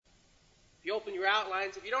If you open your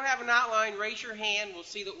outlines, if you don't have an outline, raise your hand. We'll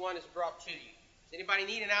see that one is brought to you. Does anybody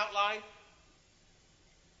need an outline?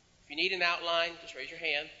 If you need an outline, just raise your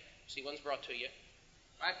hand. See one's brought to you.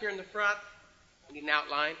 Right here in the front, I need an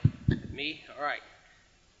outline. Me? All right.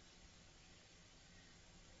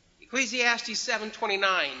 Ecclesiastes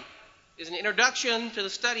 7:29 is an introduction to the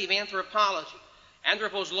study of anthropology.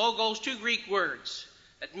 Anthropos, logos, two Greek words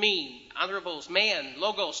that mean anthropos, man,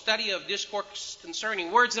 logos, study of, discourse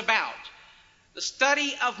concerning, words about. The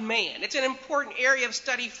study of man. It's an important area of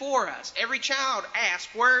study for us. Every child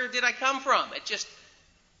asks, where did I come from? It's just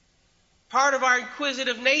part of our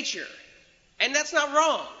inquisitive nature. And that's not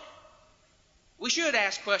wrong. We should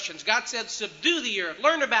ask questions. God said, subdue the earth,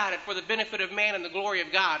 learn about it for the benefit of man and the glory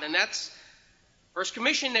of God. And that's first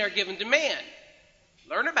commission there given to man.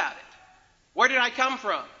 Learn about it. Where did I come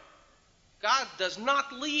from? God does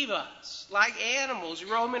not leave us like animals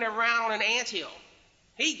roaming around on an anthill.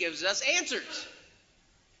 He gives us answers.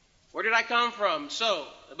 Where did I come from? So,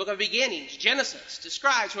 the book of beginnings, Genesis,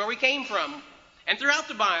 describes where we came from. And throughout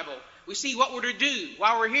the Bible, we see what we're to do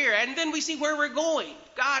while we're here, and then we see where we're going.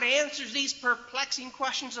 God answers these perplexing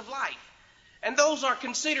questions of life. And those are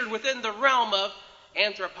considered within the realm of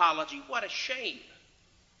anthropology. What a shame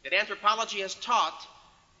that anthropology has taught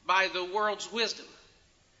by the world's wisdom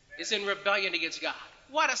is in rebellion against God.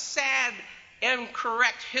 What a sad,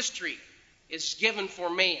 incorrect history is given for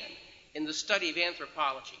man in the study of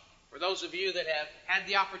anthropology. For those of you that have had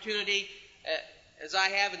the opportunity, as I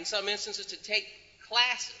have in some instances, to take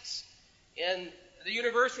classes in the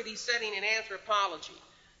university setting in anthropology,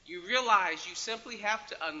 you realize you simply have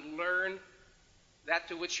to unlearn that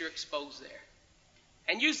to which you're exposed there.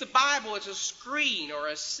 And use the Bible as a screen or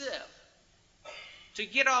a sieve to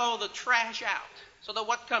get all the trash out so that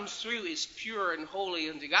what comes through is pure and holy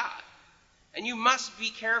unto God. And you must be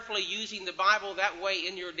carefully using the Bible that way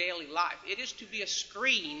in your daily life. It is to be a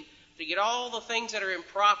screen to get all the things that are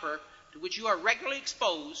improper to which you are regularly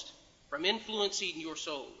exposed from influencing your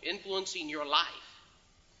soul, influencing your life.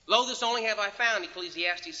 Lo, this only have I found,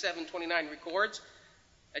 Ecclesiastes 7:29 records,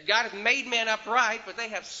 that God hath made men upright, but they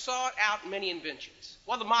have sought out many inventions.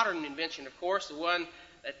 Well, the modern invention, of course, the one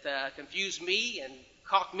that confused me and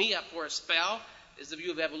caught me up for a spell, is the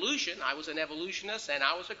view of evolution. I was an evolutionist and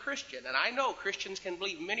I was a Christian. And I know Christians can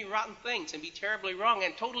believe many rotten things and be terribly wrong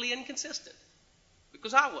and totally inconsistent.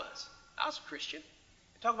 Because I was a Christian.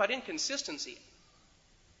 Talk about inconsistency.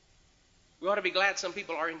 We ought to be glad some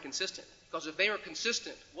people are inconsistent. Because if they were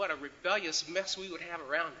consistent, what a rebellious mess we would have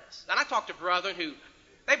around us. And I talked to brethren who,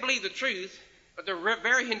 they believe the truth, but they're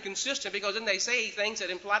very inconsistent because then they say things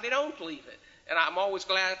that imply they don't believe it. And I'm always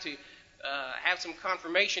glad to have some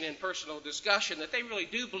confirmation in personal discussion that they really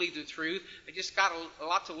do believe the truth. They just got a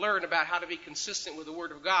lot to learn about how to be consistent with the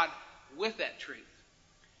Word of God with that truth.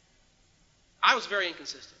 I was very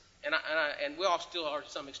inconsistent, and we all still are to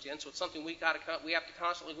some extent, so it's something we have to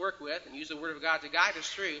constantly work with and use the Word of God to guide us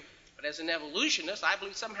through. But as an evolutionist, I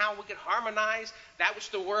believe somehow we could harmonize that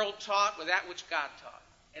which the world taught with that which God taught.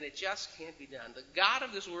 And it just can't be done. The God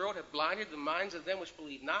of this world hath blinded the minds of them which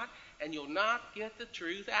believe not, and you'll not get the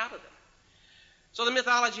truth out of them. So the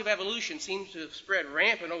mythology of evolution seems to have spread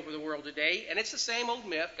rampant over the world today, and it's the same old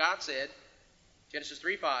myth God said, Genesis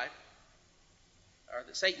 3:5, or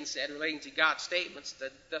that Satan said, relating to God's statements,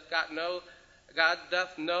 that God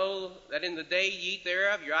doth know that in the day ye eat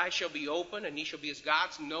thereof, your eyes shall be open, and ye shall be as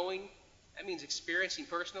gods, knowing. That means experiencing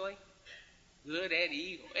personally good and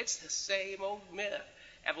evil. It's the same old myth.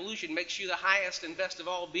 Evolution makes you the highest and best of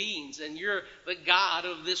all beings, and you're the God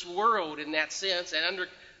of this world in that sense,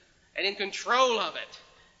 and in control of it.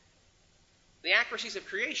 The accuracies of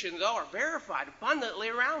creation, though, are verified abundantly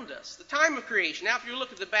around us. The time of creation. Now, if you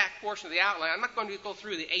look at the back portion of the outline, I'm not going to go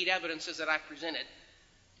through the 8 evidences that I presented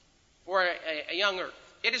for a young earth.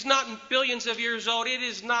 It is not billions of years old. It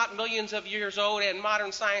is not millions of years old, and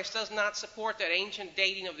modern science does not support that ancient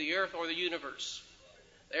dating of the earth or the universe.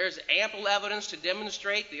 There's ample evidence to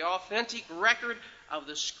demonstrate the authentic record of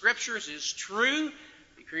the Scriptures is true.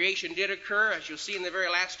 The creation did occur, as you'll see in the very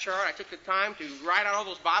last chart. I took the time to write out all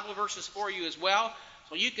those Bible verses for you as well.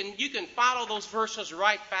 So you can follow those verses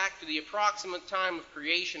right back to the approximate time of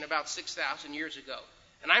creation about 6,000 years ago.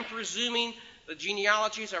 And I'm presuming the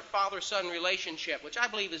genealogies are father-son relationship, which I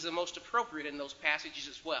believe is the most appropriate in those passages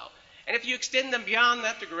as well. And if you extend them beyond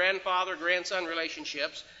that to grandfather-grandson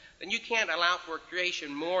relationships, then you can't allow for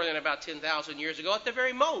creation more than about 10,000 years ago at the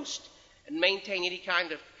very most and maintain any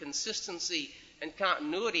kind of consistency and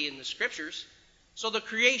continuity in the Scriptures. So the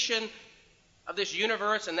creation of this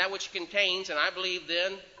universe and that which it contains, and I believe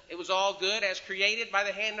then it was all good as created by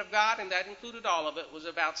the hand of God, and that included all of it, was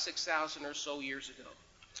about 6,000 or so years ago.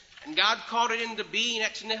 And God called it into being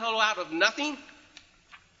ex nihilo, out of nothing.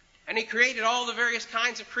 And he created all the various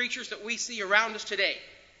kinds of creatures that we see around us today.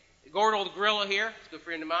 Gordo the gorilla here, is a good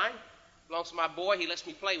friend of mine. Belongs to my boy. He lets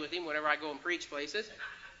me play with him whenever I go and preach places.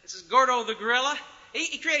 This is Gordo the gorilla.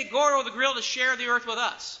 He created Gordo the gorilla to share the earth with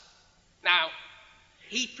us. Now,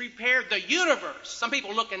 he prepared the universe. Some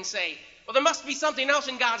people look and say, well, there must be something else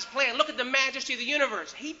in God's plan. Look at the majesty of the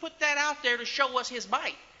universe. He put that out there to show us his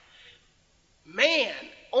might. Man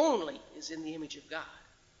only is in the image of God.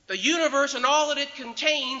 The universe and all that it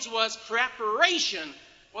contains was preparation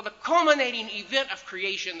for the culminating event of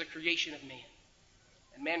creation, the creation of man.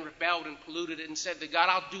 And man rebelled and polluted it and said to God,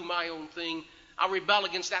 I'll do my own thing. I'll rebel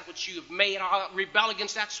against that which you have made. I'll rebel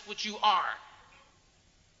against that which you are.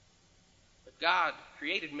 But God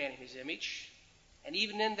created man in his image. And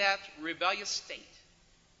even in that rebellious state,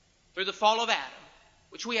 through the fall of Adam,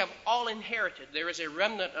 which we have all inherited, there is a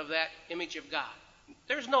remnant of that image of God.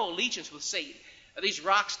 There's no allegiance with Satan. These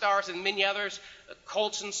rock stars and many others,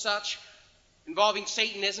 cults and such, involving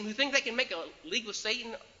Satanism, who think they can make a league with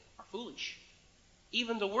Satan are foolish.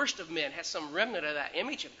 Even the worst of men has some remnant of that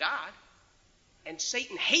image of God, and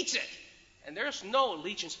Satan hates it. And there's no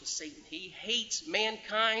allegiance with Satan. He hates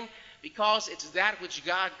mankind because it's that which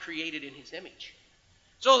God created in his image.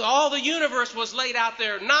 So all the universe was laid out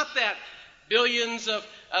there, not that billions of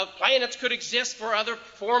planets could exist for other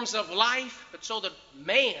forms of life, but so that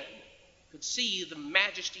man could see the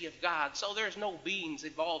majesty of God. So there's no beings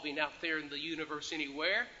evolving out there in the universe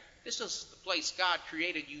anywhere. This is the place God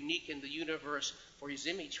created unique in the universe for his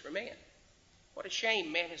image for man. What a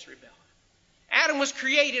shame man has rebelled. Adam was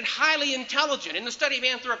created highly intelligent. In the study of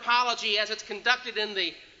anthropology, as it's conducted in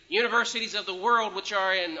the universities of the world which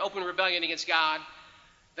are in open rebellion against God,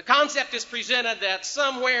 the concept is presented that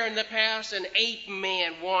somewhere in the past an ape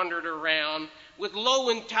man wandered around with low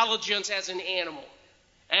intelligence as an animal.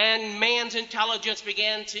 And man's intelligence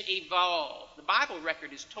began to evolve. The Bible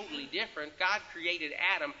record is totally different. God created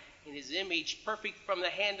Adam in his image, perfect from the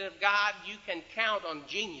hand of God. You can count on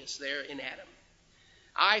genius there in Adam.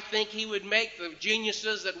 I think he would make the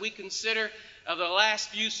geniuses that we consider of the last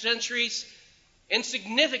few centuries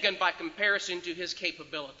insignificant by comparison to his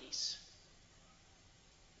capabilities.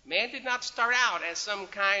 Man did not start out as some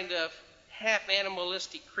kind of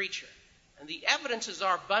half-animalistic creature. And the evidences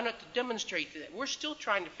are abundant to demonstrate that. We're still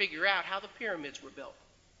trying to figure out how the pyramids were built.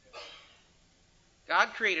 God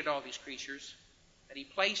created all these creatures that he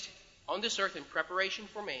placed on this earth in preparation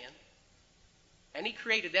for man, and he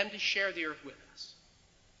created them to share the earth with us.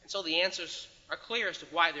 And so the answers are clear as to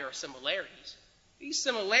why there are similarities. These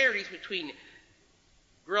similarities between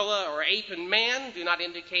gorilla or ape and man do not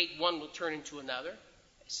indicate one will turn into another.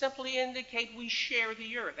 They simply indicate we share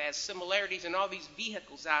the earth, as similarities in all these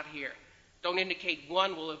vehicles out here don't indicate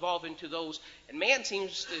one will evolve into those. And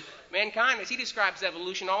mankind, as he describes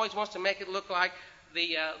evolution, always wants to make it look like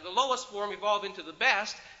the lowest form evolved into the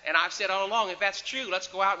best. And I've said all along, if that's true, let's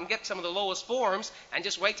go out and get some of the lowest forms and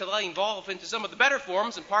just wait till they evolve into some of the better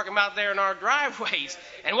forms and park them out there in our driveways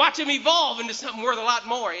and watch them evolve into something worth a lot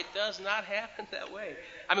more. It does not happen that way.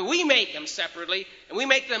 I mean, we make them separately, and we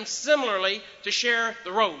make them similarly to share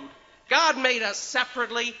the road. God made us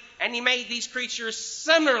separately, and he made these creatures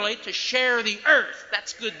similarly to share the earth.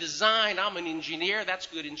 That's good design. I'm an engineer. That's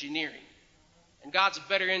good engineering. And God's a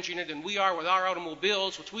better engineer than we are with our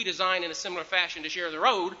automobiles, which we design in a similar fashion to share the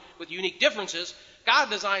road with unique differences. God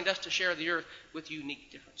designed us to share the earth with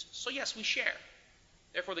unique differences. So yes, we share.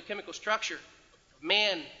 Therefore, the chemical structure of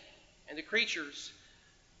man and the creatures,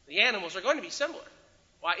 the animals, are going to be similar.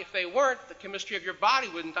 Why, if they weren't, the chemistry of your body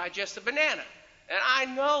wouldn't digest a banana. And I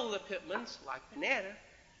know the Pittmans like banana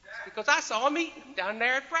because I saw them eating down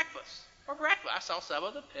there at breakfast. For breakfast, I saw some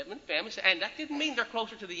of the Pittman families, and that didn't mean they're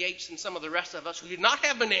closer to the apes than some of the rest of us who did not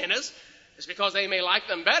have bananas. It's because they may like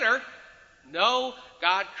them better. No,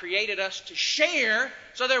 God created us to share,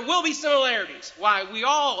 so there will be similarities. Why, we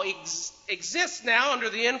all exist now under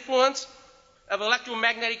the influence of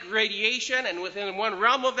electromagnetic radiation, and within one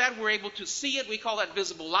realm of that, we're able to see it. We call that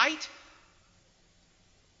visible light.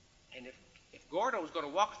 And if Gordo was going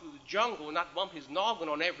to walk through the jungle and not bump his noggin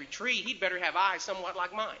on every tree, he'd better have eyes somewhat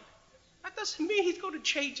like mine. That doesn't mean he's going to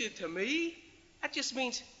change it to me. That just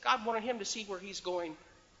means God wanted him to see where he's going,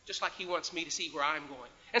 just like he wants me to see where I'm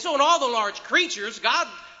going. And so in all the large creatures, God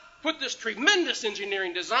put this tremendous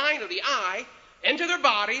engineering design of the eye into their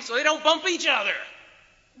body so they don't bump each other.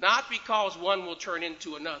 Not because one will turn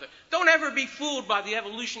into another. Don't ever be fooled by the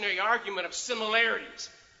evolutionary argument of similarities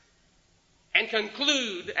and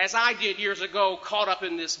conclude, as I did years ago, caught up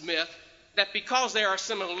in this myth, that because there are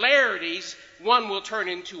similarities, one will turn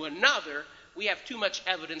into another. We have too much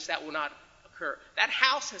evidence that will not occur. That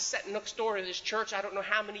house has sat next door to this church I don't know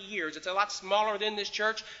how many years. It's a lot smaller than this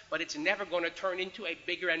church, but it's never going to turn into a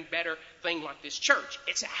bigger and better thing like this church.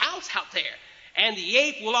 It's a house out there. And the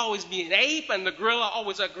ape will always be an ape, and the gorilla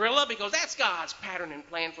always a gorilla, because that's God's pattern and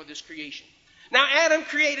plan for this creation. Now, Adam,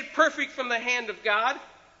 created perfect from the hand of God,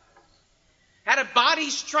 had a body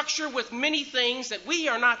structure with many things that we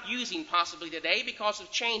are not using possibly today because of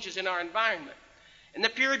changes in our environment. In the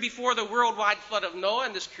period before the worldwide flood of Noah,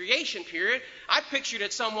 in this creation period, I pictured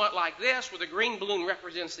it somewhat like this, where the green balloon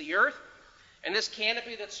represents the earth, and this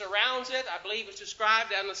canopy that surrounds it, I believe, is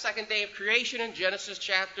described on the second day of creation in Genesis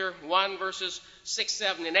chapter 1, verses 6,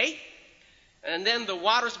 7, and 8. And then the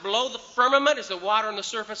waters below the firmament is the water on the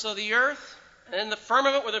surface of the earth. And then the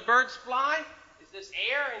firmament where the birds fly is this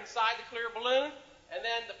air inside the clear balloon. And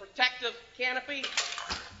then the protective canopy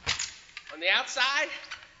on the outside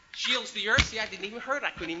shields the earth. See, I didn't even hurt it.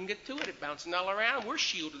 I couldn't even get to it. It's bouncing all around. We're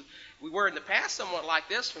shielded. We were in the past somewhat like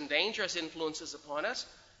this from dangerous influences upon us.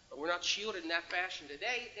 But we're not shielded in that fashion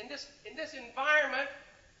today. In this environment,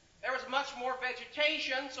 there was much more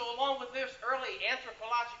vegetation. So along with this early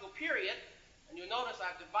anthropological period, and you'll notice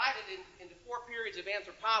I've divided into 4 periods of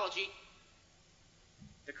anthropology: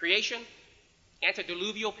 the creation,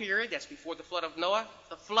 antediluvial period, that's before the flood of Noah,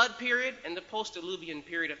 the flood period, and the post-diluvian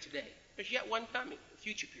period of today. There's yet one coming, the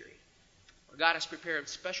future period, where God has prepared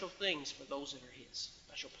special things for those that are His,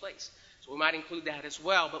 special place. So we might include that as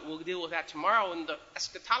well, but we'll deal with that tomorrow in the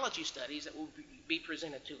eschatology studies that will be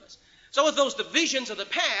presented to us. So with those divisions of the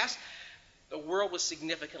past, the world was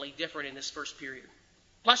significantly different in this first period.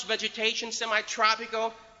 Plush vegetation,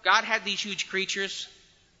 semi-tropical. God had these huge creatures,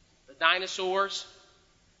 the dinosaurs.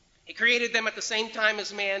 He created them at the same time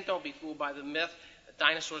as man. Don't be fooled by the myth that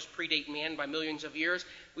dinosaurs predate man by millions of years.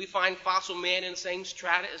 We find fossil men in the same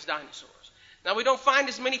strata as dinosaurs. Now, we don't find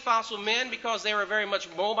as many fossil men because they were very much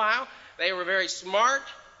mobile. They were very smart.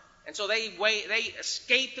 And so they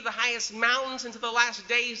escaped to the highest mountains into the last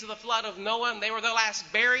days of the flood of Noah, and they were the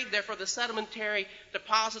last buried. Therefore, the sedimentary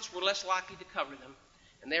deposits were less likely to cover them.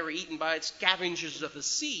 And they were eaten by scavengers of the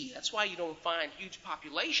sea. That's why you don't find huge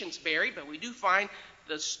populations buried, but we do find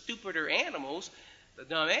the stupider animals, the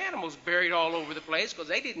dumb animals, buried all over the place because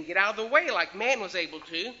they didn't get out of the way like man was able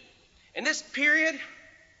to. In this period,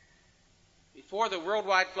 before the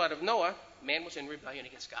worldwide flood of Noah, man was in rebellion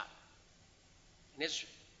against God. And his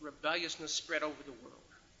rebelliousness spread over the world.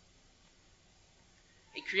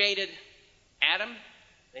 He created Adam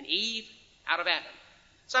and Eve out of Adam.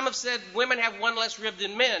 Some have said women have one less rib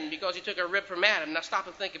than men because he took a rib from Adam. Now stop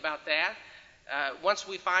and think about that. Once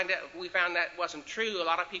we found that wasn't true, a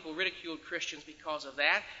lot of people ridiculed Christians because of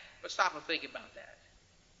that. But stop and think about that.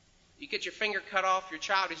 You get your finger cut off, your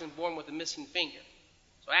child isn't born with a missing finger.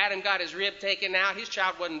 So Adam got his rib taken out. His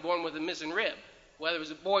child wasn't born with a missing rib, whether it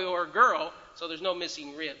was a boy or a girl, so there's no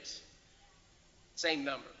missing ribs. Same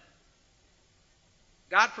number.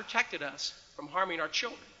 God protected us from harming our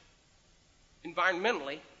children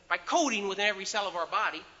environmentally by coating within every cell of our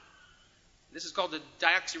body. This is called the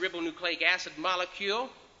deoxyribonucleic acid molecule,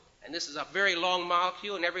 and this is a very long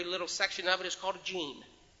molecule, and every little section of it is called a gene.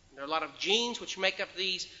 And there are a lot of genes which make up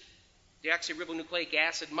these deoxyribonucleic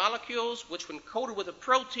acid molecules, which when coated with a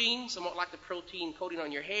protein, somewhat like the protein coating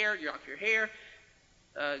on your hair,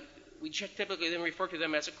 we typically then refer to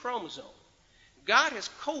them as a chromosome. God has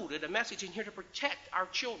coded a message in here to protect our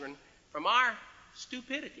children from our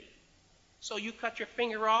stupidity. So you cut your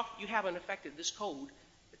finger off, you haven't affected this code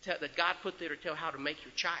that God put there to tell how to make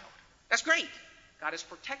your child. That's great. God has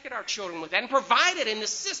protected our children with that and provided in the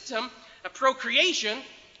system of procreation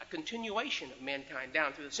a continuation of mankind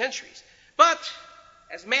down through the centuries. But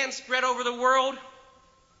as man spread over the world,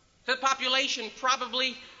 to the population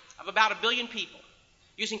probably of about 1 billion people,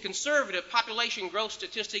 using conservative population growth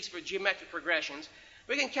statistics for geometric progressions,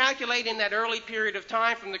 we can calculate in that early period of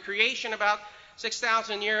time from the creation about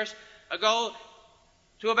 6,000 years ago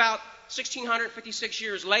to about 1,656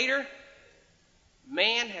 years later,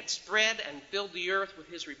 man had spread and filled the earth with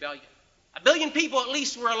his rebellion. 1 billion people at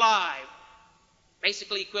least were alive,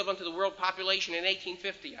 basically equivalent to the world population in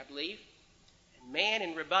 1850, I believe. And man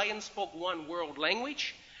in rebellion spoke one world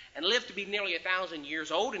language and lived to be nearly 1,000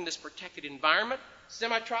 years old in this protected environment,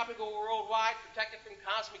 semi-tropical worldwide, protected from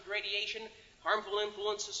cosmic radiation, harmful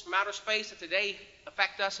influences from outer space that today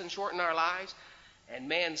affect us and shorten our lives. And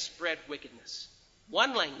man spread wickedness.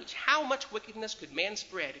 One language. How much wickedness could man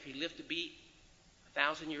spread if he lived to be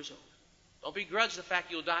 1,000 years old? Don't begrudge the fact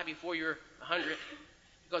you'll die before you're 100.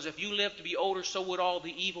 Because if you live to be older, so would all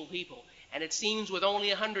the evil people. And it seems with only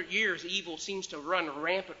 100 years, evil seems to run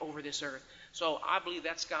rampant over this earth. So I believe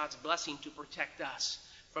that's God's blessing to protect us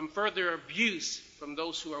from further abuse from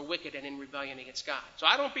those who are wicked and in rebellion against God. So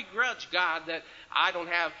I don't begrudge God that I don't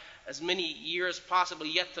have as many years possibly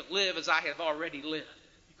yet to live as I have already lived.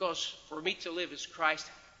 Because for me to live is Christ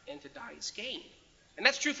and to die is gain. And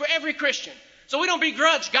that's true for every Christian. So we don't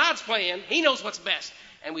begrudge God's plan. He knows what's best,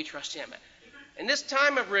 and we trust Him. In this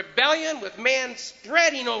time of rebellion, with man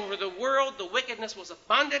spreading over the world, the wickedness was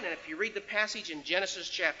abundant. And if you read the passage in Genesis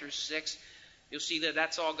chapter 6, you'll see that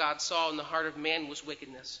that's all God saw in the heart of man was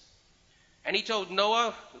wickedness. And He told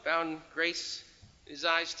Noah, who found grace in his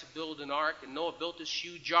eyes, to build an ark. And Noah built this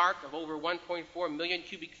huge ark of over 1.4 million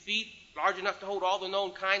cubic feet, large enough to hold all the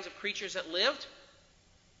known kinds of creatures that lived,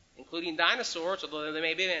 including dinosaurs, although they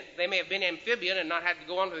may have been amphibian and not had to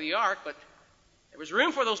go onto the ark, but there was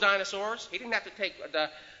room for those dinosaurs. He didn't have to take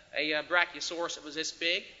a brachiosaurus that was this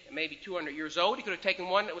big and maybe 200 years old. He could have taken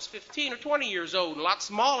one that was 15 or 20 years old and a lot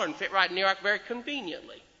smaller and fit right in the ark very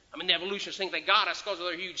conveniently. I mean, the evolutionists think they got us because of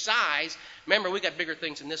their huge size. Remember, we got bigger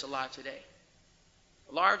things than this alive today.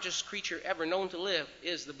 The largest creature ever known to live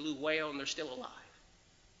is the blue whale, and they're still alive.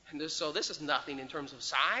 And so this is nothing in terms of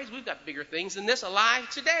size. We've got bigger things than this alive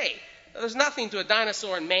today. There's nothing to a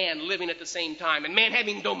dinosaur and man living at the same time, and man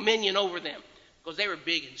having dominion over them, because they were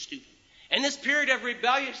big and stupid. And this period of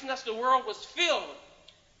rebelliousness, the world was filled,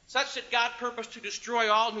 such that God purposed to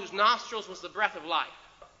destroy all, in whose nostrils was the breath of life.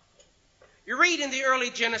 You read in the early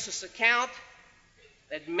Genesis account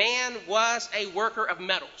that man was a worker of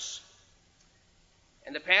metals.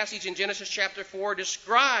 And the passage in Genesis chapter 4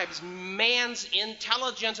 describes man's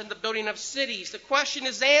intelligence in the building of cities. The question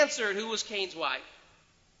is answered: who was Cain's wife?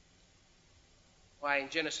 Why, in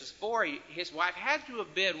Genesis 4, his wife had to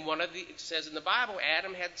have been one of the, it says in the Bible,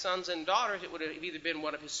 Adam had sons and daughters. It would have either been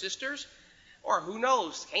one of his sisters, or who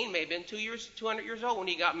knows, Cain may have been 200 years old when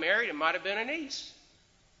he got married. It might have been a niece,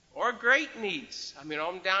 or a great niece. I mean,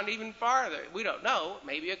 on down even farther. We don't know.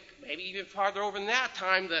 Maybe even farther over than that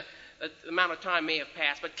time, the amount of time may have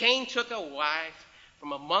passed. But Cain took a wife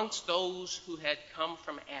from amongst those who had come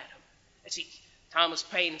from Adam. And see, Thomas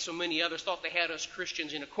Paine and so many others thought they had us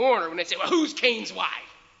Christians in a corner when they said, well, who's Cain's wife?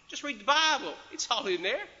 Just read the Bible. It's all in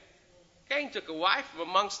there. Cain took a wife from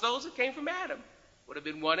amongst those that came from Adam. Would have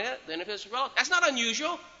been one then of his relatives. That's not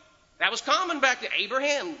unusual. That was common back then.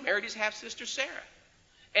 Abraham married his half-sister Sarah.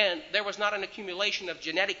 And there was not an accumulation of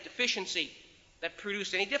genetic deficiency that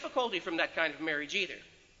produced any difficulty from that kind of marriage either.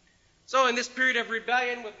 So in this period of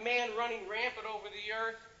rebellion, with man running rampant over the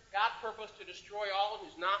earth, God purposed to destroy all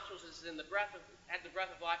whose nostrils is in the breath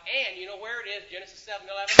of life. And you know where it is, Genesis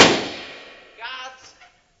 7:11. God's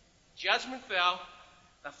judgment fell,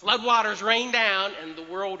 the floodwaters rained down, and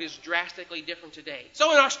the world is drastically different today.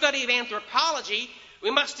 So in our study of anthropology,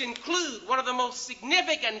 we must include one of the most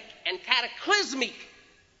significant and cataclysmic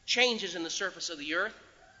changes in the surface of the earth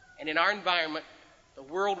and in our environment, the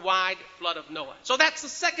worldwide flood of Noah. So that's the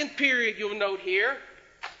second period you'll note here.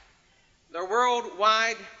 The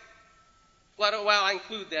worldwide flood of, well, I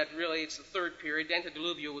include that really. It's the third period. The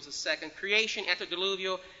antediluvial was the second. Creation,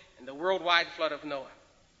 antediluvial, and the worldwide flood of Noah.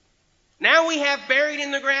 Now we have buried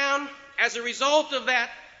in the ground, as a result of that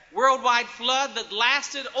worldwide flood that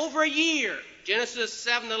lasted over a year. Genesis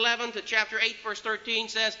 7:11 to chapter 8, verse 13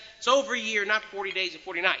 says it's over a year, not 40 days and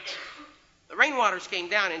 40 nights. The rainwaters came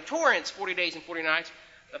down in torrents 40 days and 40 nights.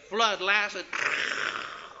 The flood lasted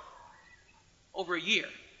over a year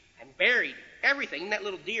and buried everything. And that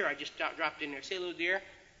little deer I just dropped in there, see a little deer?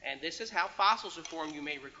 And this is how fossils are formed, you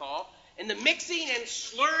may recall. In the mixing and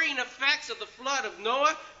slurring effects of the flood of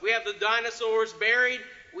Noah, we have the dinosaurs buried.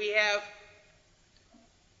 We have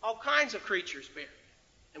all kinds of creatures buried.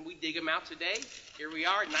 And we dig them out today. Here we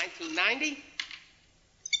are in 1990.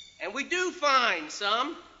 And we do find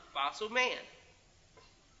some fossil man.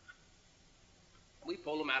 We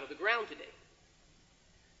pull them out of the ground today.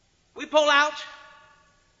 We pull out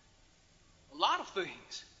a lot of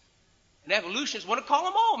things. And evolutionists want to call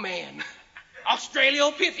them all man.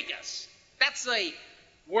 Australopithecus. That's a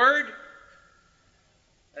word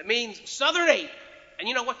that means southern ape. And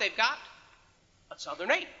you know what they've got? A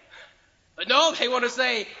southern ape. But no, they want to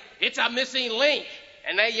say it's a missing link.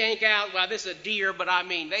 And they yank out, well, this is a deer, but I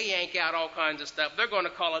mean, they yank out all kinds of stuff. They're going to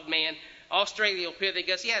call it man.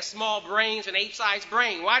 Australopithecus. He has small brains, an ape-sized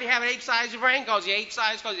brain. Why do you have an ape-sized brain? Because the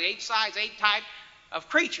ape-sized, ape type of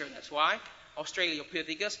creature. That's why.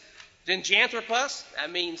 Australopithecus. Then Janthropus,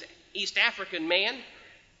 that means East African man.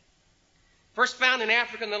 First found in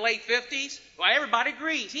Africa in the late 50s. Well, everybody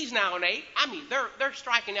agrees he's now an ape. I mean, they're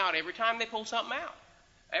striking out every time they pull something out.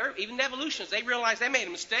 Even the evolutionists, they realize they made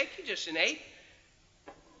a mistake. He's just an ape.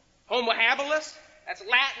 Homo habilis, that's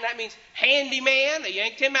Latin. That means handyman. They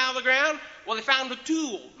yanked him out of the ground. Well, they found a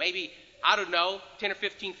tool. Maybe I don't know, 10 or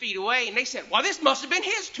 15 feet away, and they said, well, this must have been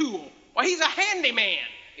his tool. Well, he's a handyman.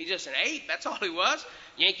 He's just an ape. That's all he was.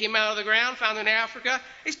 Yanked him out of the ground, found him in Africa.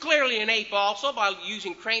 He's clearly an ape also by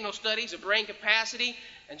using cranial studies of brain capacity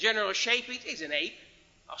and general shape. He's an ape.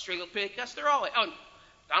 Australopithecus, they're all. Oh,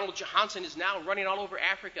 Donald Johanson is now running all over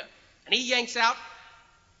Africa. And he yanks out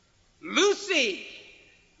Lucy.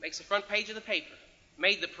 Makes the front page of the paper.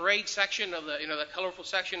 Made the parade section of the colorful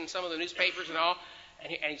section in some of the newspapers and all.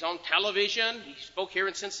 And he's on television. He spoke here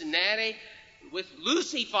in Cincinnati with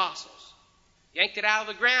Lucy fossils. Yanked it out of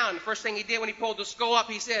the ground. The first thing he did when he pulled the skull up,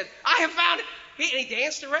 he said, I have found it. And he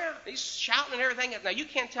danced around. He's shouting and everything. Now, you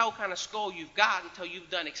can't tell what kind of skull you've got until you've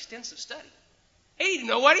done extensive study. He didn't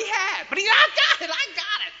know what he had. But I got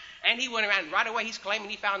it. And he went around. Right away, he's claiming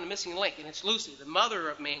he found the missing link. And it's Lucy, the mother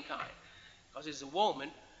of mankind. Because he's a woman,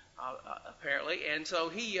 apparently. And so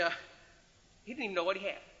he didn't even know what he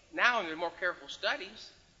had. Now, in the more careful studies,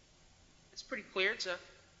 it's pretty clear it's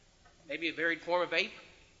maybe a varied form of ape,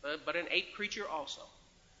 but an ape creature also.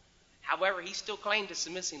 However, he still claimed it's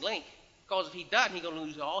the missing link, because if he doesn't, he's going to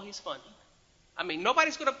lose all his funding. I mean,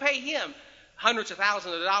 nobody's going to pay him hundreds of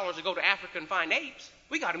thousands of dollars to go to Africa and find apes.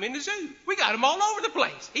 We got them in the zoo. We got them all over the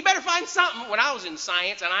place. He better find something. When I was in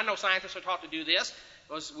science, and I know scientists are taught to do this,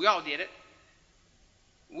 because we all did it,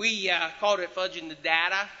 we called it fudging the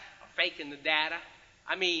data, or faking the data.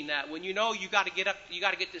 I mean, when you know you got to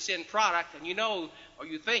get this end product, and you know, or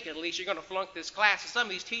you think at least, you're going to flunk this class. And some of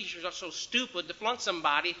these teachers are so stupid to flunk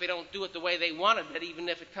somebody if they don't do it the way they wanted it, even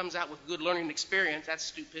if it comes out with good learning experience. That's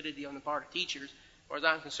stupidity on the part of teachers, as far as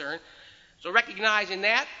I'm concerned. So recognizing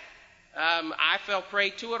that, I fell prey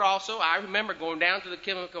to it also. I remember going down to the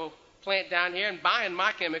chemical plant down here and buying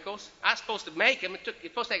my chemicals. I was supposed to make them. It's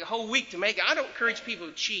supposed to take a whole week to make it. I don't encourage people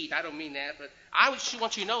to cheat. I don't mean that, but I just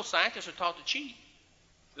want you to know scientists are taught to cheat.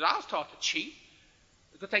 Because I was taught to cheat.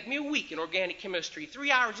 It could take me a week in organic chemistry,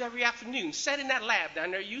 3 hours every afternoon, sit in that lab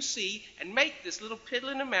down there, you see, and make this little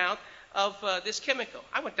piddling amount of this chemical.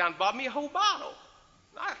 I went down and bought me a whole bottle.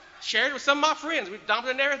 I shared it with some of my friends. We dumped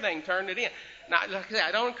it in everything, turned it in. Now, like I said,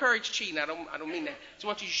 I don't encourage cheating. I don't mean that.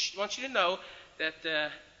 I just want you to know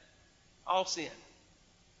that all sin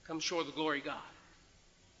comes short of the glory of God.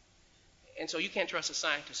 And so you can't trust the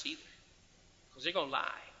scientists either, because they're going to lie.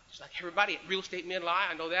 Just like everybody, real estate men lie.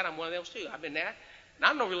 I know that. I'm one of those too. I've been that. And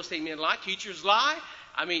I know real estate men lie. Teachers lie.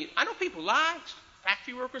 I mean, I know people lie.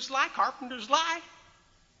 Factory workers lie. Carpenters lie.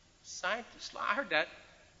 Scientists lie. I heard that.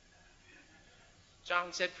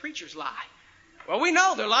 John said preachers lie. Well, we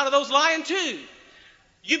know there are a lot of those lying too.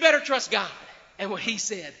 You better trust God and what he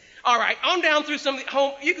said. All right, on down through some of the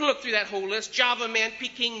home. You can look through that whole list. Java man,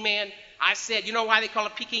 Peking man. I said, you know why they call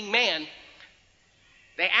it Peking man?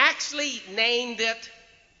 They actually named it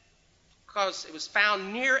because it was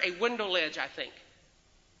found near a window ledge, I think.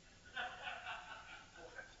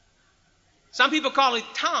 Some people call it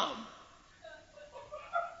Tom.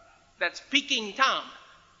 That's Peking Tom.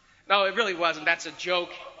 No, it really wasn't. That's a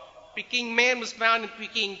joke. Peking man was found in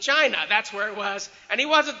Peking, China. That's where it was. And he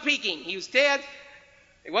wasn't Peking. He was dead.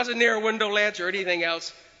 It wasn't near a window ledge or anything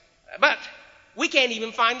else. But we can't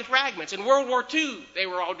even find the fragments. In World War II, they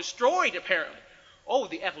were all destroyed, apparently. Oh,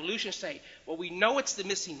 the evolutionists say, well, we know it's the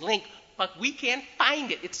missing link, but we can't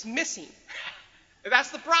find it. It's missing.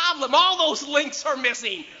 That's the problem. All those links are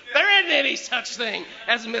missing. There isn't any such thing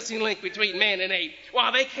as a missing link between man and ape.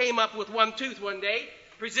 Well, they came up with one tooth one day,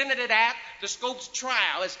 presented it at the Scopes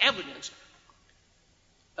trial as evidence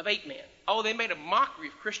of ape man. Oh, they made a mockery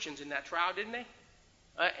of Christians in that trial, didn't they?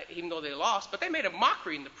 Even though they lost. But they made a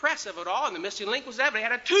mockery in the press of it all, and the missing link was there. They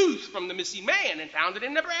had a tooth from the missing man and found it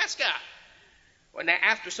in Nebraska. When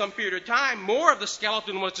after some period of time, more of the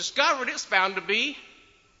skeleton was discovered, it's found to be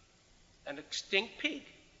an extinct pig.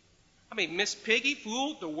 I mean, Miss Piggy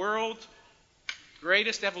fooled the world's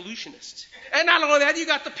greatest evolutionist. And not only that, you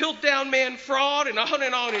got the Piltdown Man fraud, and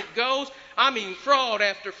on it goes. I mean, fraud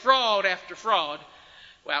after fraud after fraud.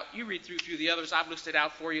 Well, you read through a few of the others. I've listed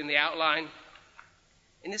out for you in the outline.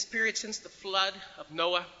 In this period since the flood of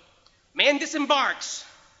Noah, man disembarks.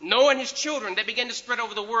 Noah and his children, they begin to spread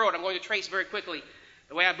over the world. I'm going to trace very quickly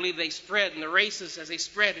the way I believe they spread, and the races as they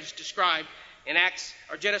spread is described in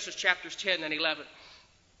Genesis chapters 10 and 11.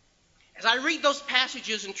 As I read those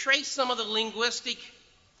passages and trace some of the linguistic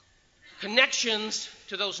connections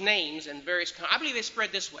to those names and various, I believe they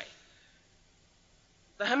spread this way.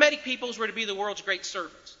 The Hamitic peoples were to be the world's great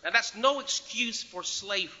servants. Now, that's no excuse for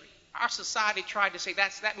slavery. Our society tried to say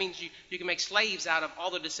that means you can make slaves out of all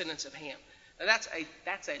the descendants of Ham. Now,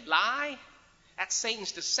 that's a lie. That's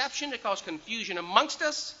Satan's deception to cause confusion amongst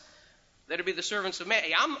us. They're to be the servants of man.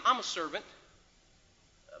 Hey, I'm a servant.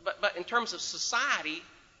 But in terms of society,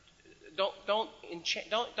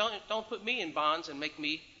 don't put me in bonds and make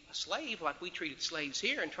me a slave like we treated slaves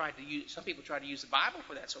here and some people try to use the Bible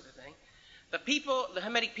for that sort of thing. The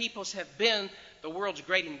Hamitic peoples have been the world's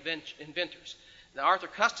great inventors. Now, Arthur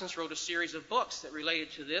Custance wrote a series of books that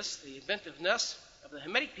related to this, the inventiveness of the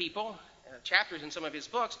Hamitic people, chapters in some of his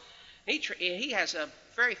books. He has a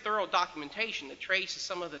very thorough documentation that traces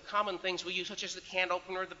some of the common things we use, such as the can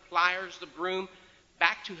opener, the pliers, the broom,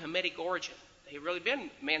 back to Hamitic origin. They've really been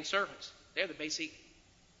manservants. They're the basic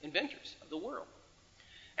inventors of the world.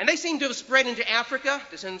 And they seem to have spread into Africa,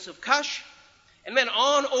 descendants of Cush, and then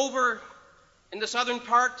on over in the southern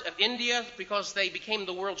part of India, because they became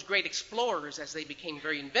the world's great explorers as they became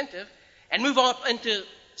very inventive, and move up into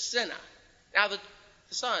Sinna. Now, the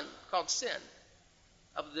son called Sin,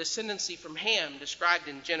 of the descendancy from Ham, described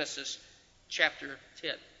in Genesis chapter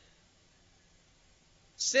 10.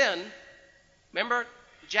 Sin, remember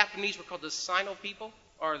the Japanese were called the Sino people,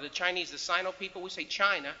 or the Chinese the Sino people? We say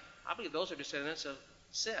China. I believe those are descendants of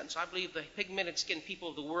Sin. So I believe the pigmented skinned people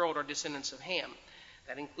of the world are descendants of Ham.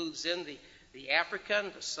 That includes then the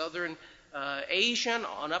African, the southern Asian,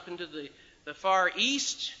 on up into the far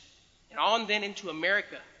east, and on then into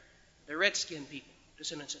America, the red-skinned people,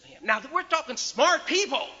 descendants of Ham. Now, we're talking smart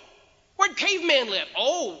people. Where'd cavemen live?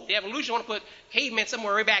 Oh, the evolution want to put cavemen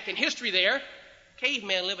somewhere way back in history there.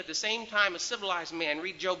 Cavemen live at the same time as civilized men.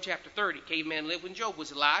 Read Job chapter 30. Cavemen lived when Job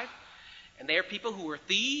was alive. And they are people who were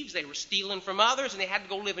thieves. They were stealing from others, and they had to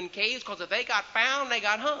go live in caves because if they got found, they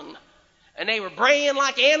got hung. And they were braying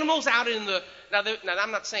like animals out in the... Now,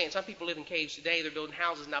 I'm not saying some people live in caves today. They're building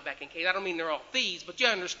houses now back in caves. I don't mean they're all thieves, but you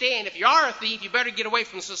understand if you are a thief, you better get away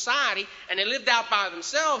from society. And they lived out by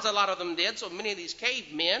themselves, a lot of them did. So many of these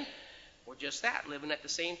cavemen were just that, living at the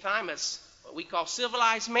same time as what we call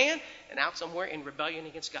civilized man and out somewhere in rebellion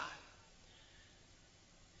against God.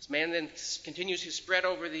 This man then continues his spread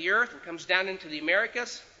over the earth and comes down into the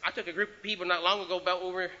Americas. I took a group of people not long ago about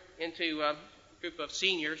over into a group of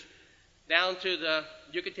seniors down to the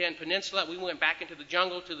Yucatan Peninsula. We went back into the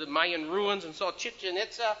jungle to the Mayan ruins and saw Chichen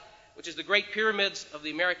Itza, which is the great pyramids of the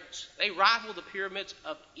Americas. They rival the pyramids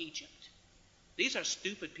of Egypt. These are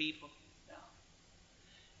stupid people.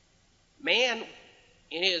 Man,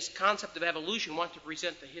 in his concept of evolution, wants to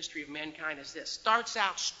present the history of mankind as this. Starts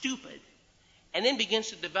out stupid and then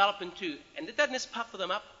begins to develop into, and doesn't this puff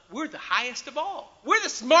them up? We're the highest of all. We're the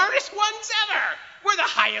smartest ones ever. We're the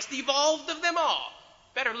highest evolved of them all.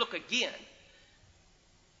 Better look again.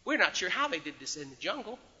 We're not sure how they did this in the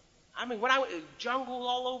jungle. I mean, when I went to the jungle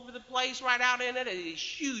all over the place, right out in it, and these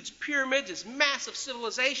huge pyramids, this massive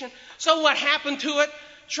civilization. So what happened to it?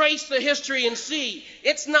 Trace the history and see.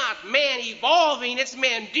 It's not man evolving, it's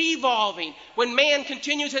man devolving. When man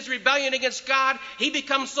continues his rebellion against God, he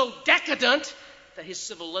becomes so decadent that his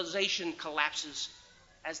civilization collapses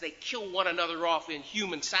as they kill one another off in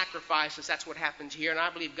human sacrifices. That's what happens here. And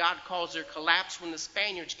I believe God caused their collapse when the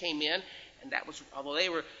Spaniards came in. And that was, although they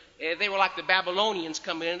were like the Babylonians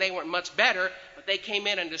coming in, they weren't much better, but they came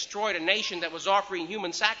in and destroyed a nation that was offering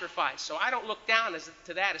human sacrifice. So I don't look down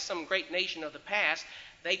to that as some great nation of the past.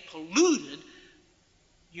 They polluted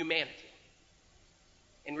humanity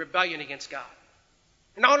in rebellion against God.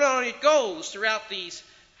 And on it goes throughout these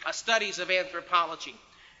studies of anthropology.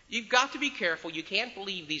 You've got to be careful. You can't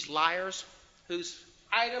believe these liars whose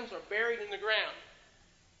items are buried in the ground.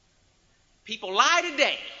 People lie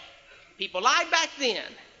today. People lied back then.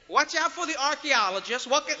 Watch out for the archaeologist.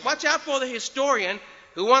 Watch out for the historian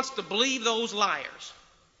who wants to believe those liars.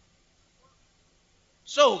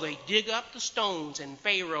 So they dig up the stones, and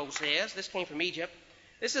Pharaoh says, this came from Egypt,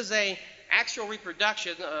 this is an actual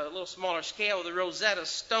reproduction, a little smaller scale, of the Rosetta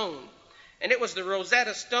Stone. And it was the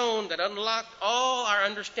Rosetta Stone that unlocked all our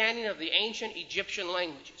understanding of the ancient Egyptian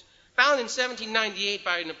languages. Found in 1798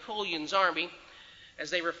 by Napoleon's army as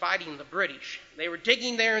they were fighting the British. They were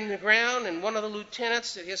digging there in the ground, and one of the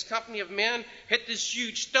lieutenants and his company of men hit this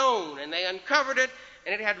huge stone, and they uncovered it,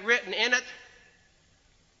 and it had written in it,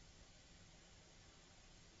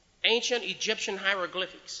 ancient Egyptian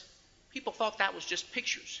hieroglyphics. People thought that was just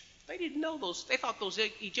pictures. They didn't know those. They thought those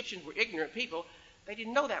Egyptians were ignorant people. They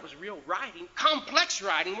didn't know that was real writing, complex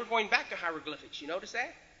writing. We're going back to hieroglyphics. You notice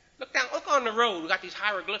that? Look on the road. We've got these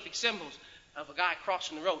hieroglyphic symbols of a guy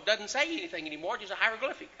crossing the road. Doesn't say anything anymore, just a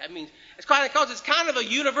hieroglyphic. That means it's kind of a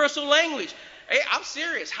universal language. Hey, I'm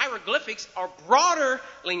serious. Hieroglyphics are broader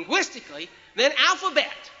linguistically than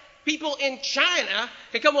alphabet. People in China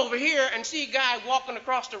can come over here and see a guy walking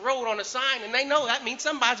across the road on a sign, and they know that means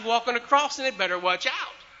somebody's walking across, and they better watch out.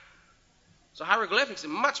 So hieroglyphics is a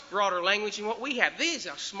much broader language than what we have. These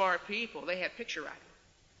are smart people. They had picture writing.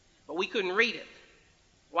 But we couldn't read it.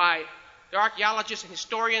 Why? the archaeologists and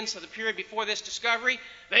historians of the period before this discovery,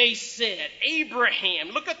 they said, Abraham,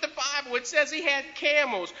 look at the Bible, it says he had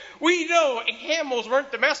camels. We know camels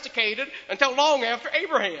weren't domesticated until long after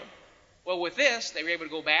Abraham. Well, with this, they were able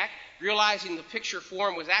to go back, realizing the picture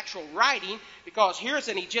form was actual writing, because here's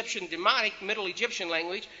an Egyptian demonic, Middle Egyptian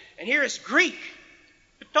language, and here is Greek.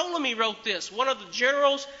 Ptolemy wrote this, one of the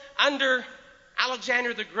generals under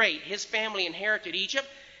Alexander the Great. His family inherited Egypt,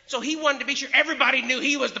 so he wanted to be sure everybody knew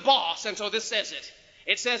he was the boss, and so this says it.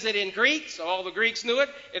 It says it in Greek, so all the Greeks knew it.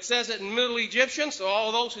 It says it in Middle Egyptian, so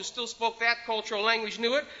all those who still spoke that cultural language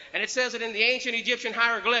knew it. And it says it in the ancient Egyptian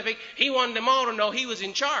hieroglyphic. He wanted them all to know he was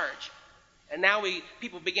in charge. And now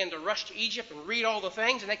people began to rush to Egypt and read all the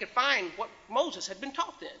things, and they could find what Moses had been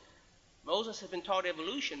taught then. Moses had been taught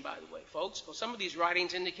evolution, by the way, folks, because some of these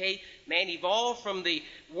writings indicate man evolved from the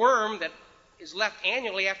worm that is left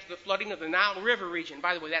annually after the flooding of the Nile River region.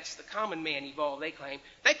 By the way, that's the common man evolved, they claim.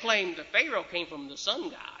 They claim the Pharaoh came from the sun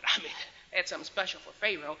god. I mean, they had something special for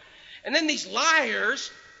Pharaoh. And then these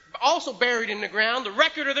liars also buried in the ground the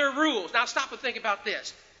record of their rules. Now stop and think about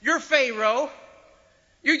this. You're Pharaoh.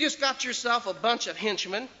 You just got yourself a bunch of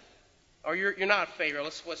henchmen. Or you're not Pharaoh.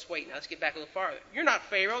 Let's wait now. Let's get back a little farther. You're not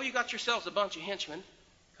Pharaoh. You got yourselves a bunch of henchmen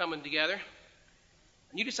coming together.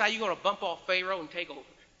 And you decide you're going to bump off Pharaoh and take over.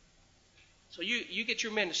 So you get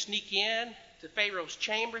your men to sneak in to Pharaoh's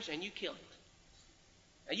chambers and you kill him.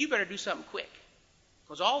 Now you better do something quick.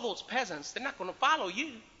 Because all those peasants, they're not going to follow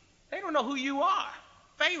you. They don't know who you are.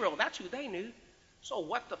 Pharaoh, that's who they knew. So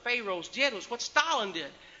what the Pharaohs did was what Stalin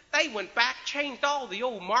did. They went back, changed all the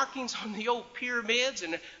old markings on the old pyramids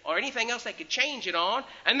or anything else they could change it on.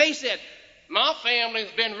 And they said, my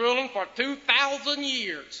family's been ruling for 2,000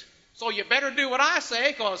 years. So you better do what I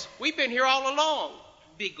say because we've been here all along.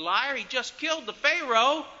 Big liar. He just killed the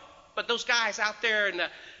Pharaoh. But those guys out there in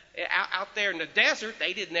the desert,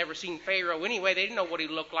 they didn't ever seen Pharaoh anyway. They didn't know what he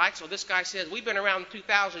looked like. So this guy says, we've been around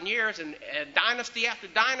 2,000 years and dynasty after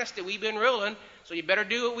dynasty we've been ruling. So you better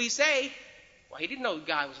do what we say. Well, he didn't know the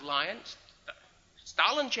guy was lying.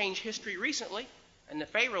 Stalin changed history recently, and the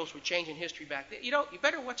Pharaohs were changing history back then. You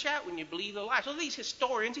better watch out when you believe the lies. So these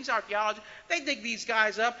historians, these archaeologists, they dig these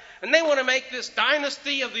guys up, and they want to make this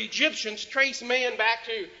dynasty of the Egyptians trace man back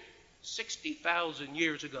to 60,000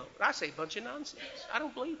 years ago. But I say a bunch of nonsense. I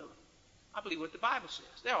don't believe them. I believe what the Bible says.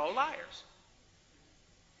 They're all liars.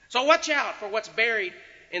 So watch out for what's buried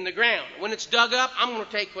in the ground. When it's dug up, I'm going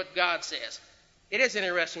to take what God says. It is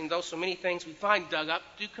interesting, though, so many things we find dug up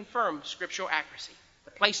do confirm scriptural accuracy.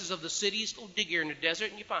 The places of the cities, go dig here in the desert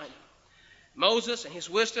and you find them. Moses and his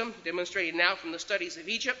wisdom, demonstrated now from the studies of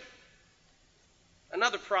Egypt.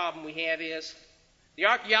 Another problem we have is the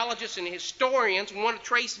archaeologists and the historians want to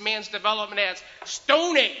trace man's development as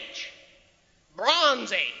Stone Age,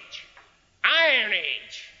 Bronze Age, Iron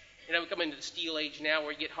Age. We come into the Steel Age now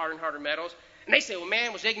where you get harder and harder metals. And they say, well,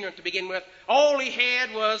 man was ignorant to begin with. All he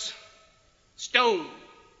had was stone.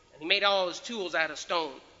 And he made all his tools out of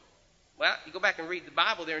stone. Well, you go back and read the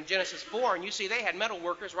Bible there in Genesis 4, and you see they had metal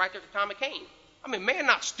workers right there at the time of Cain. I mean, man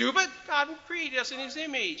not stupid. God created us in his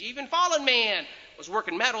image. Even fallen man was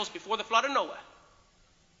working metals before the flood of Noah.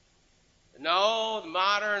 No, the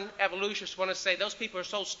modern evolutionists want to say those people are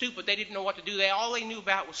so stupid they didn't know what to do. All they knew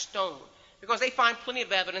about was stone. Because they find plenty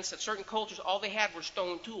of evidence that certain cultures, all they had were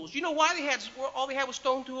stone tools. You know why all they had was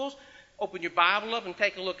stone tools? Open your Bible up and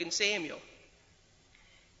take a look in Samuel.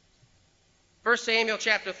 1 Samuel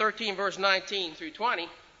chapter 13, verse 19 through 20.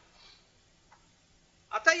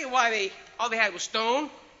 I'll tell you why all they had was stone.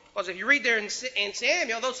 Because if you read there in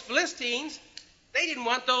Samuel, those Philistines, they didn't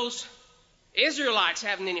want those Israelites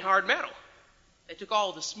having any hard metal. They took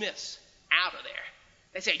all the smiths out of there.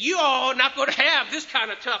 They said, you all are not going to have this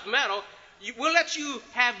kind of tough metal. We'll let you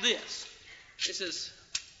have this. This is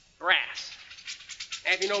brass.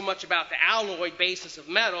 And if you know much about the alloy basis of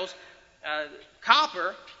metals,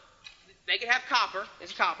 copper, they could have copper.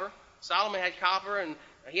 It's copper. Solomon had copper, and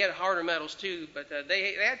he had harder metals too, but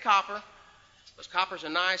they had copper. Because copper's a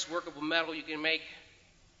nice workable metal. You can make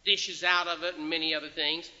dishes out of it and many other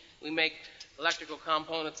things. We make electrical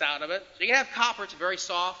components out of it. So you can have copper. It's very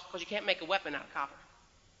soft because you can't make a weapon out of copper.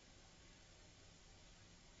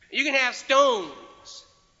 You can have stones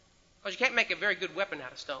because you can't make a very good weapon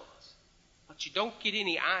out of stones. But you don't get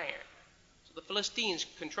any iron. So the Philistines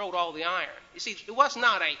controlled all the iron. You see, it was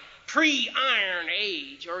not a pre-iron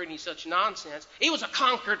age or any such nonsense. It was a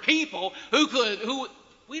conquered people who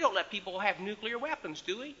we don't let people have nuclear weapons,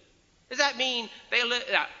 do we? Does that mean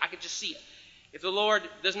I could just see it. If the Lord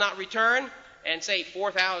does not return and say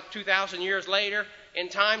 2,000 years later, in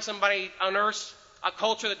time somebody unearths a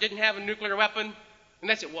culture that didn't have a nuclear weapon, and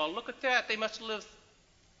they say, well, look at that. They must have lived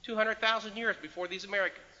 200,000 years before these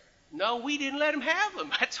Americans. No, we didn't let them have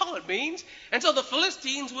them. That's all it means. And so the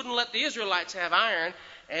Philistines wouldn't let the Israelites have iron.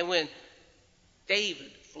 And when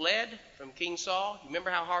David fled from King Saul, you remember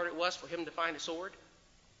how hard it was for him to find a sword?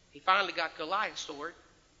 He finally got Goliath's sword,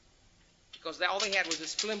 because all they had was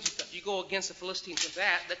this flimsy stuff. You go against the Philistines with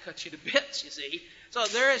that cut you to bits, you see. So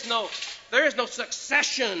there is no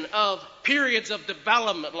succession of periods of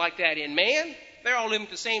development like that in man. They're all living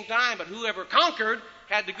at the same time, but whoever conquered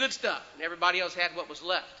had the good stuff, and everybody else had what was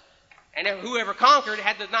left. And whoever conquered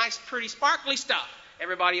had the nice, pretty, sparkly stuff.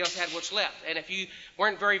 Everybody else had what's left. And if you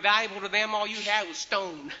weren't very valuable to them, all you had was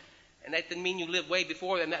stone. And that didn't mean you lived way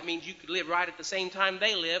before them. That means you could live right at the same time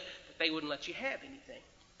they lived, but they wouldn't let you have anything.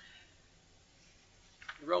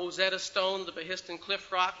 The Rosetta Stone, the Behistun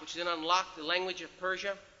Cliff Rock, which then unlocked the language of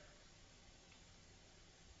Persia.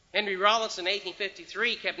 Henry Rollins in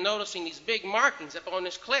 1853 kept noticing these big markings up on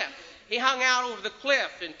this cliff. He hung out over the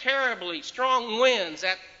cliff in terribly strong winds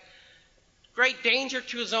at great danger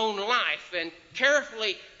to his own life, and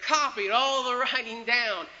carefully copied all the writing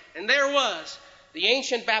down. And there was the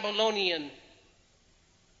ancient Babylonian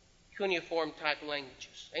cuneiform type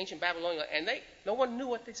languages. Ancient Babylonian, and no one knew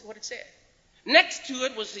what it said. Next to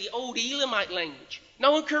it was the old Elamite language.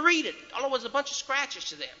 No one could read it. All it was a bunch of scratches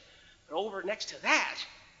to them. But over next to that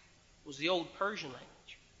was the old Persian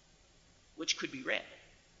language, which could be read.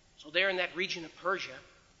 So there in that region of Persia,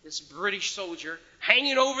 this British soldier,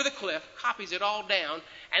 hanging over the cliff, copies it all down,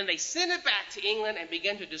 and they send it back to England and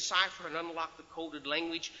begin to decipher and unlock the coded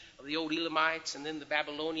language of the old Elamites and then the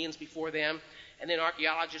Babylonians before them. And then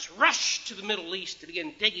archaeologists rush to the Middle East to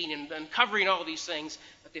begin digging and uncovering all these things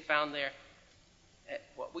that they found there.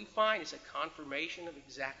 What we find is a confirmation of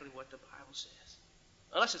exactly what the Bible says.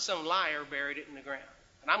 Unless it's some liar buried it in the ground.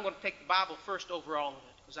 And I'm going to take the Bible first over all of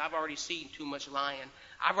it, because I've already seen too much lying.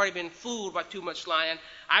 I've already been fooled by too much lying.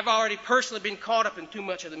 I've already personally been caught up in too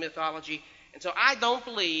much of the mythology. And so I don't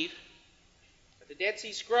believe that the Dead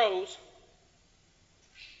Sea Scrolls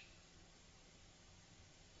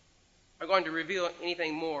are going to reveal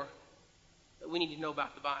anything more that we need to know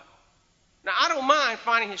about the Bible. Now, I don't mind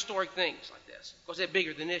finding historic things like this. Of course, they're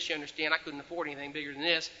bigger than this, you understand. I couldn't afford anything bigger than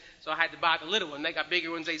this, so I had to buy the little one. They got bigger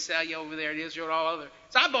ones they sell you over there in Israel and all other.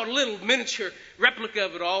 So I bought a little miniature replica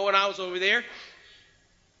of it all when I was over there.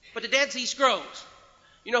 But the Dead Sea Scrolls,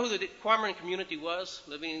 you know who the Qumran community was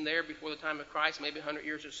living there before the time of Christ, maybe 100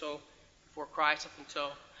 years or so before Christ, up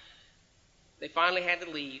until they finally had to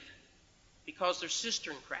leave because their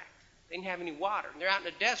cistern cracked. They didn't have any water. And they're out in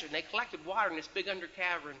the desert, and they collected water in this big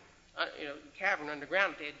cavern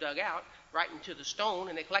underground that they had dug out right into the stone,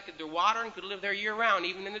 and they collected their water and could live there year-round,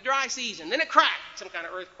 even in the dry season. Then it cracked. Some kind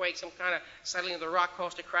of earthquake, some kind of settling of the rock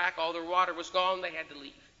caused a crack. All their water was gone. They had to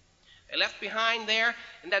leave. They left behind there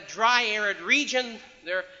in that dry, arid region. In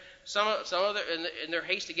their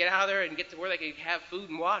haste to get out of there and get to where they could have food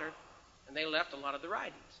and water, and they left a lot of the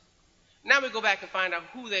writings. Now we go back and find out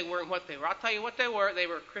who they were and what they were. I'll tell you what they were. They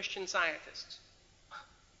were Christian scientists.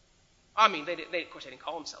 I mean, of course, they didn't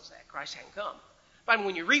call themselves that. Christ hadn't come. But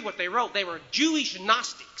when you read what they wrote, they were Jewish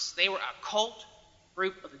Gnostics. They were a cult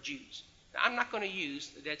group of the Jews. Now, I'm not going to use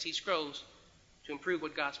the Dead Sea Scrolls to improve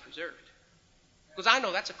what God's preserved, because I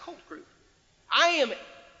know that's a cult group. I am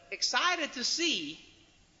excited to see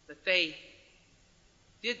that they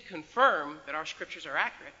did confirm that our scriptures are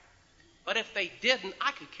accurate. But if they didn't,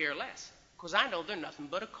 I could care less, because I know they're nothing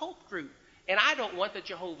but a cult group. And I don't want the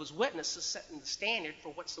Jehovah's Witnesses setting the standard for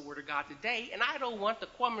what's the Word of God today. And I don't want the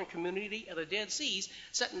Qumran community of the Dead Seas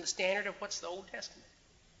setting the standard of what's the Old Testament.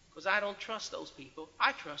 Because I don't trust those people.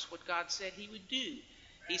 I trust what God said He would do.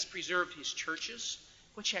 He's preserved His churches,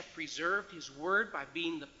 which have preserved His Word by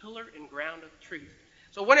being the pillar and ground of the truth.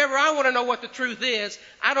 So whenever I want to know what the truth is,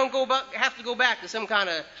 I don't have to go back to some kind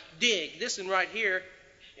of dig. This one right here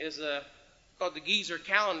is called the Gezer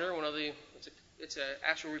calendar. It's an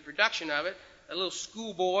actual reproduction of it. A little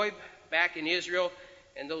schoolboy back in Israel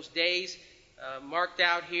in those days, marked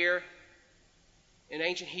out here in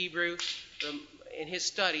ancient Hebrew in his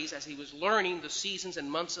studies as he was learning the seasons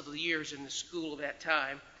and months of the years in the school of that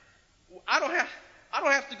time. I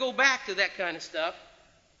don't have to go back to that kind of stuff.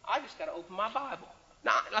 I just got to open my Bible.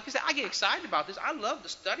 Now, like I said, I get excited about this. I love to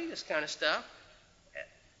study this kind of stuff.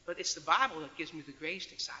 But it's the Bible that gives me the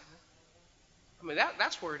greatest excitement. I mean,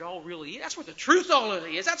 that's where it all really is. That's where the truth all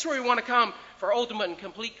really is. That's where we want to come for ultimate and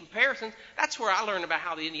complete comparisons. That's where I learned about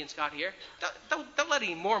how the Indians got here. Don't let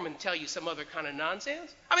any Mormon tell you some other kind of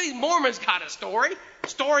nonsense. I mean, these Mormons got a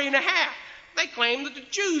story and a half. They claim that the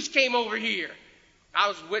Jews came over here. I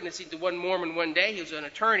was witnessing to one Mormon one day. He was an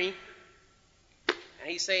attorney. And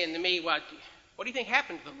he's saying to me, what do you think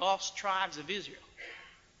happened to the lost tribes of Israel?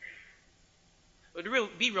 But to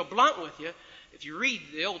be real blunt with you, if you read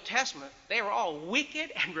the Old Testament, they were all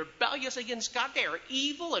wicked and rebellious against God. They are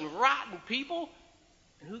evil and rotten people,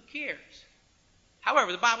 and who cares?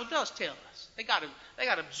 However, the Bible does tell us they got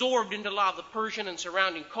absorbed into a lot of the Persian and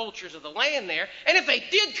surrounding cultures of the land there. And if they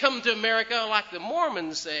did come to America like the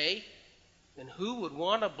Mormons say, then who would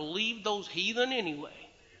want to believe those heathen anyway?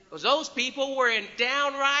 Because those people were in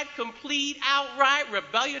downright, complete, outright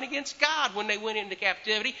rebellion against God when they went into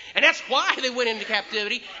captivity. And that's why they went into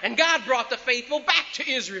captivity. And God brought the faithful back to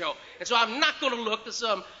Israel. And so I'm not going to look to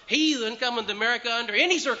some heathen coming to America under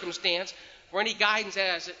any circumstance for any guidance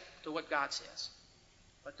as to what God says.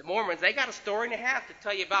 But the Mormons, they got a story and a half to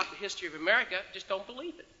tell you about the history of America. Just don't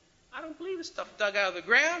believe it. I don't believe this stuff dug out of the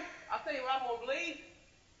ground. I'll tell you what I'm going to believe.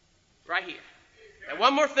 Right here. Now,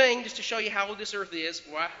 one more thing, just to show you how old this earth is.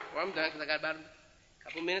 Well, I'm done because I got about a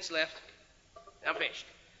couple minutes left. I'm finished.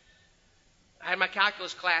 I had my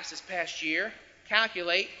calculus class this past year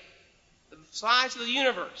calculate the size of the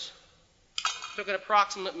universe. Took an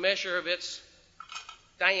approximate measure of its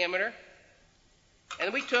diameter.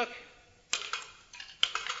 And we took,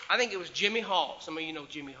 I think it was Jimmy Hall. Some of you know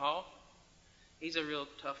Jimmy Hall. He's a real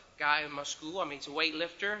tough guy in my school. I mean, he's a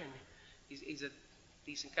weightlifter, and he's a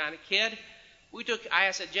decent kind of kid.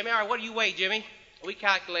 I said, Jimmy, all right, what do you weigh, Jimmy? We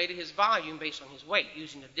calculated his volume based on his weight,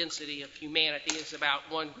 using the density of humanity. It's about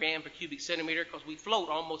 1 gram per cubic centimeter because we float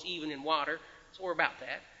almost even in water, so we're about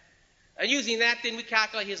that. And using that, then we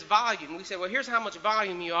calculate his volume. We said, well, here's how much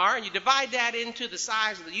volume you are, and you divide that into the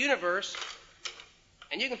size of the universe,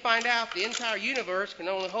 and you can find out the entire universe can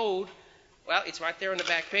only hold, well, it's right there on the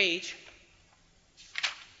back page,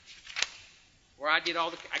 where I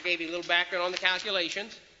gave you a little background on the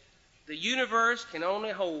calculations. The universe can only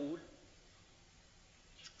hold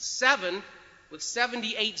 7 with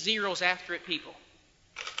 78 zeros after it, people.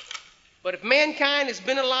 But if mankind has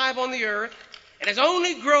been alive on the earth and has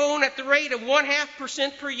only grown at the rate of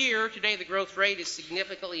 0.5% per year, today the growth rate is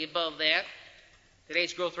significantly above that.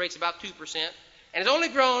 Today's growth rate is about 2%. And has only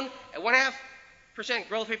grown at 0.5%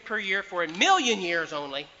 growth rate per year for 1 million years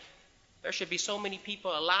only. There should be so many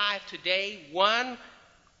people alive today.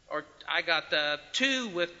 2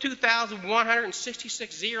 with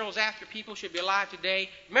 2,166 zeros after people should be alive today.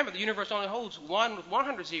 Remember, the universe only holds 1 with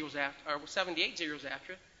 100 zeros after, or with 78 zeros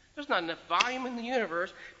after it. There's not enough volume in the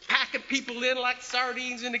universe, packing people in like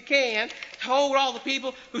sardines in a can to hold all the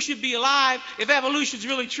people who should be alive if evolution's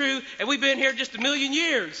really true, and we've been here just 1 million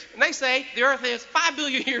years. And they say the earth is 5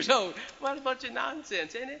 billion years old. What a bunch of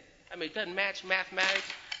nonsense, isn't it? I mean, it doesn't match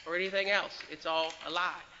mathematics or anything else. It's all a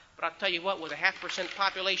lie. But I'll tell you what, with a 0.5%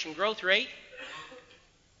 population growth rate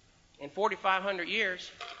in 4,500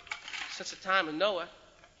 years, since the time of Noah,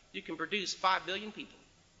 you can produce 5 billion people.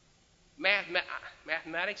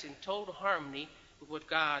 Mathematics in total harmony with what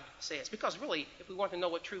God says. Because really, if we want to know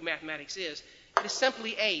what true mathematics is, it is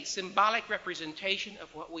simply a symbolic representation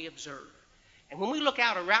of what we observe. And when we look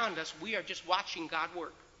out around us, we are just watching God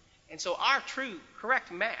work. And so our true,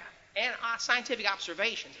 correct math and our scientific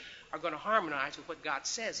observations are going to harmonize with what God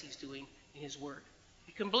says He's doing in His Word.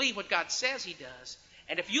 You can believe what God says He does,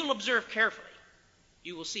 and if you'll observe carefully,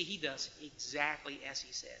 you will see He does exactly as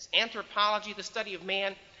He says. Anthropology, the study of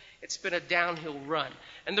man, it's been a downhill run.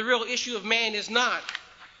 And the real issue of man is not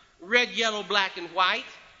red, yellow, black, and white.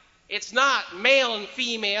 It's not male and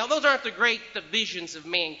female. Those aren't the great divisions of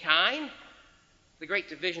mankind. The great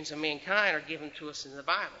divisions of mankind are given to us in the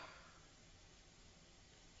Bible.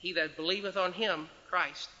 He that believeth on Him,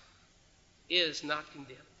 Christ, is not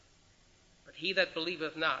condemned. But he that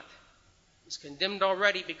believeth not is condemned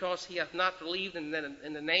already, because he hath not believed in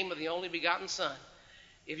the name of the only begotten Son.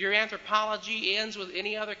 If your anthropology ends with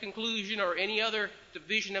any other conclusion or any other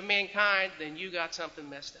division of mankind, then you got something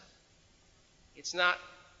messed up. It's not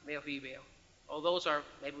male-female. All those are,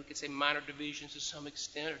 maybe we could say, minor divisions to some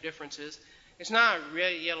extent, or differences. It's not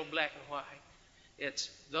red, yellow, black, and white. It's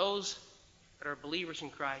those that are believers in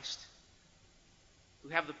Christ, who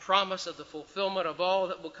have the promise of the fulfillment of all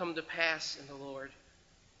that will come to pass in the Lord,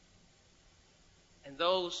 and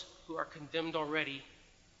those who are condemned already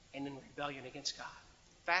and in rebellion against God.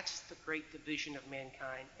 That's the great division of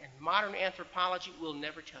mankind, and modern anthropology will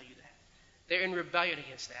never tell you that. They're in rebellion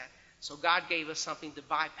against that. So God gave us something to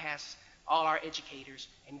bypass all our educators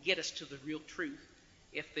and get us to the real truth.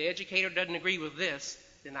 If the educator doesn't agree with this,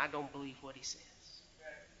 then I don't believe what he says.